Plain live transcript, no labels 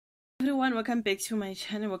everyone, welcome back to my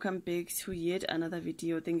channel. Welcome back to yet another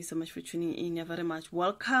video. Thank you so much for tuning in. You're very much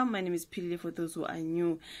welcome. My name is Pilile for those who are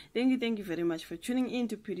new. Thank you very much for tuning in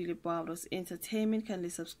to Pilile Voslorous Entertainment. Kindly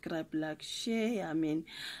subscribe, like, share,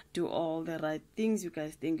 do all the right things, you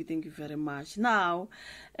guys. Thank you very much. Now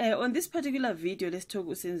on this particular video, let's talk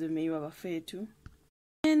with Senzo Meyiwa bafethu.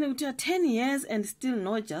 And we are 10 years and still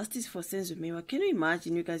no justice for Senzo Meyiwa. Can you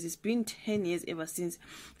imagine, you guys? It's been 10 years ever since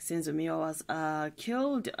Senzo Meyiwa was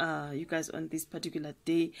killed, you guys, on this particular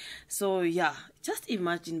day. So yeah, just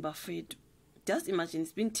imagine, Buffett. Just imagine,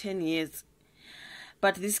 it's been 10 years.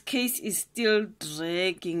 But this case is still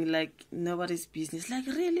dragging like nobody's business. Like,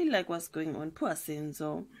 really, like, what's going on? Poor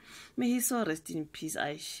Senzo. May he so rest in peace.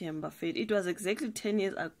 I shame Buffett. It was exactly 10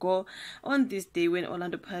 years ago on this day when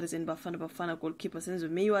Orlando Pirates and Bafana goalkeeper Senzo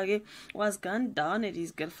Meyiwa was gunned down at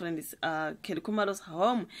his girlfriend's Kelly Khumalo's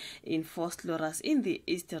home in Voslorous in the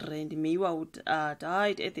East Rand. Meyiwa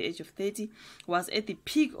died at the age of 30, was at the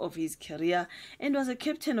peak of his career, and was a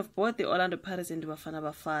captain of both the Orlando Pirates and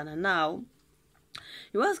Bafana. Now,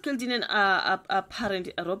 he was killed in an apparent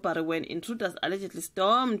robbery when intruders allegedly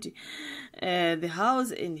stormed the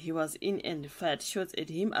house, and he was in and fired shots at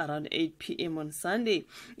him around 8 p.m. on Sunday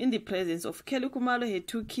in the presence of Kelly Khumalo, her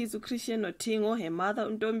two kids, Christian Notingo, her mother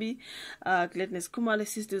Untombi, Gladness Khumalo,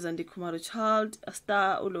 sisters, and the Khumalo child,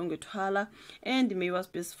 Star Ulonge Twala, and Meyiwa's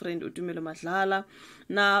best friend Utumelo Madlala.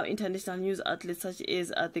 Now, international news outlets such as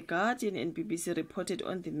The Guardian and BBC reported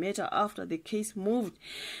on the matter after the case moved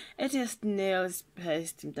at a snail's pace.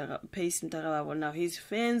 Now, his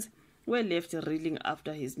fans were left reeling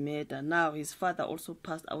after his murder. Now, his father also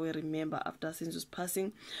passed away, remember, after Senzo's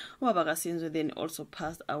passing. Ubaba Senzo then also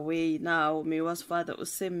passed away. Now, Meyiwa's father,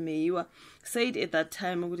 Senzo Meyiwa, said at that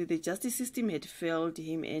time the justice system had failed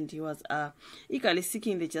him, and he was eagerly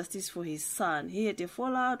seeking the justice for his son. He had a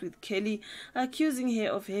fallout with Kelly, accusing her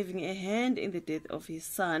of having a hand in the death of his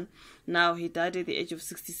son. Now, he died at the age of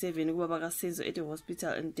 67, Ubaba Senzo, at a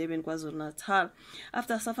hospital in Durban, KwaZulu-Natal,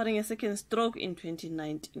 after suffering a second stroke in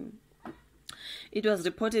 2019. It was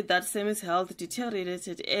reported that Sammy's health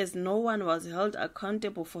deteriorated as no one was held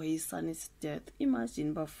accountable for his son's death.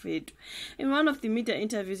 Imagine, Buffett. In one of the media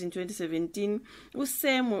interviews in 2017,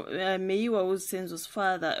 Senzo Meyiwa, who's Senzo's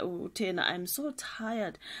father, "I'm so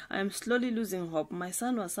tired. I'm slowly losing hope. My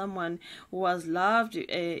son was someone who was loved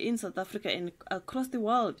in South Africa and across the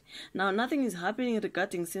world. Now, nothing is happening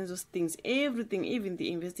regarding Senzo's things. Everything, even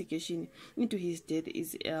the investigation into his death,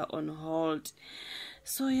 is on hold."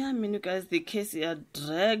 So yeah, you guys, the case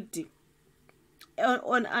dragged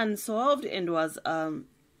on unsolved and was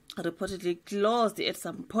reportedly closed at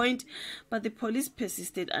some point, but the police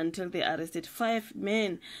persisted until they arrested 5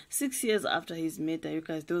 men 6 years after his murder. You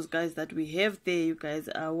guys, those guys that we have there, you guys,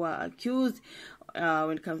 were accused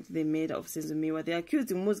when it comes to the murder of Senzo Meyiwa. They accused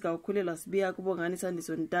Muzga Ukhulelwa Sibiya, Kubongani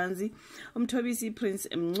Sandiso Ntanzi, Umthobisi Prince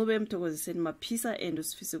Mncube, Mthokoziseni Maphisa, and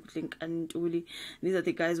Usifiso Kuhlenkani Ntuli. These are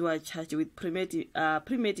the guys who are charged with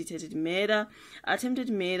premeditated murder, attempted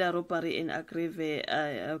murder, robbery, and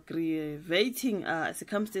aggravating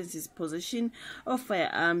circumstances, possession of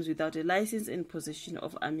firearms without a license, and possession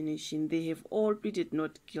of ammunition. They have all pleaded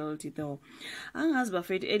not guilty, though. Angas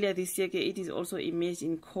Buffett, earlier this year, it is also emerged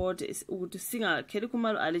in court to singer Kelly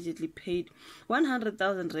Khumalo allegedly paid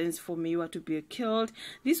 100,000 rands for Meyiwa to be killed.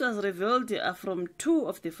 This was revealed from 2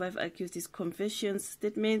 of the 5 accused' confession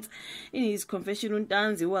statements. In his confession,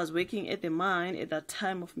 Untanzi, who was working at the mine at that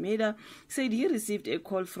time of murder, said he received a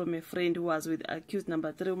call from a friend who was with accused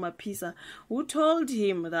number 3, Maphisa, who told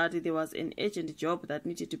him that there was an urgent job that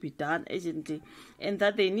needed to be done urgently and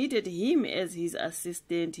that they needed him as his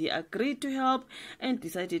assistant. He agreed to help and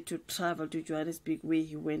decided to travel to Johannesburg, where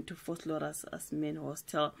he went to Voslorous main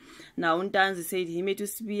hostel. Now, Untanzi said he made to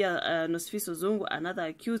Sibiya Nosfiso Zungu, another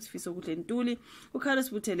accused, Fiso Kuhlentuli, Ukaris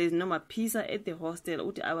Butelezi Noma Pisa at the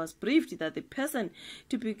hostel. I was briefed that the person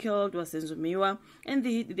to be killed was Senzo Meyiwa, and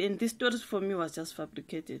this story for me was just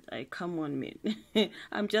fabricated. Come on, man.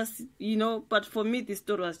 I'm just, but for me, this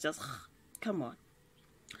story was just, come on.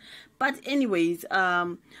 But anyways,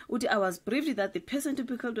 I was briefed that the person to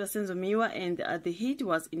be killed was Senzo Meyiwa, and the hit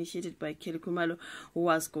was initiated by Kelly Khumalo, who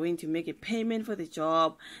was going to make a payment for the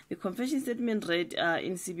job. The confession statement read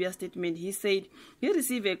in Sibiya's statement, he said he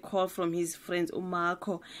received a call from his friends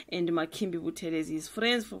Umako and Makimbi Butelezi, his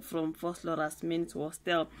friends from Voslorous men's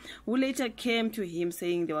hostel, who later came to him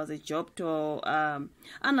saying there was a job to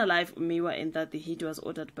unalive Meyiwa and that the hit was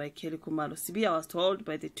ordered by Kelly Khumalo. Sibiya was told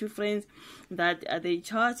by the 2 friends that they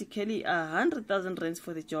charged Kelly 100,000 rands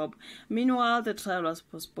for the job. Meanwhile, the trial was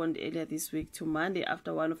postponed earlier this week to Monday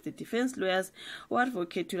after one of the defense lawyers, who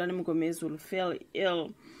advocate Tulani Mgomezulu, fell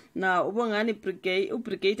ill. Now, Brigadier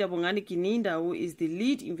Bongani Kininda, who is the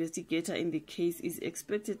lead investigator in the case, is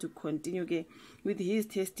expected to continue with his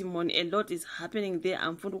testimony. A lot is happening there.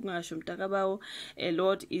 A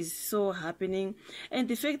lot is so happening. And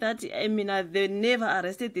the fact that, they never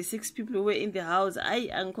arrested the 6 people who were in the house, I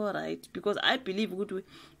anchor right, because I believe we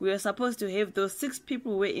were supposed to have those 6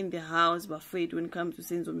 people who were in the house, but when it comes to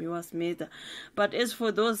Senzo Meyiwa's matter. But as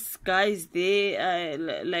for those guys, they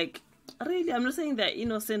really, I'm not saying they're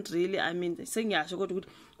innocent, really. Saying, yeah,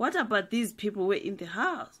 what about these people who were in the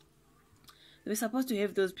house? We're supposed to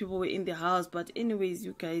have those people who were in the house. But anyways,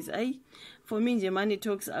 you guys, for me, money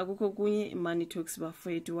talks, money talks.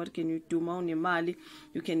 What can you do? Mali,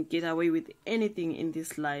 you can get away with anything in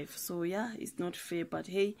this life. So yeah, it's not fair, but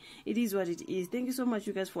hey, it is what it is. Thank you so much,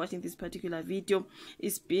 you guys, for watching this particular video.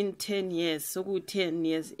 It's been 10 years, so good 10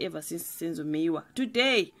 years ever since Senzo Meyiwa.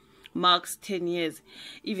 Today marks 10 years,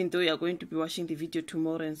 even though you are going to be watching the video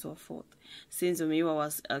tomorrow and so forth. Senzo Meyiwa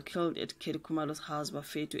was killed at Kelly Khumalo's house, but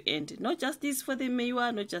fair to end. No justice for the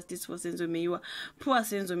Meyiwa, no justice for Senzo Meyiwa. Poor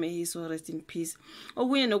Senzo, may he so rest in peace.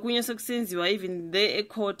 Even there a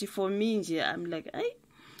court for me, I'm like,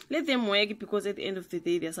 let them work, because at the end of the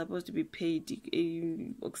day, they're supposed to be paid.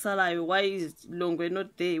 Why is Longwe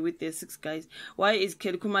not there with their 6 guys? Why is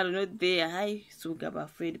Kelly Khumalo not there?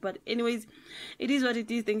 But anyways, it is what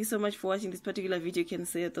it is. Thank you so much for watching this particular video. You can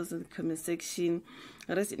say your thoughts in the comment section.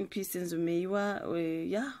 Rest in peace, Senzo Meyiwa.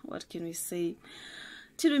 Yeah, what can we say?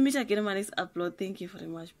 Till we meet again in my next upload. Thank you very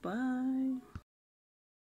much. Bye.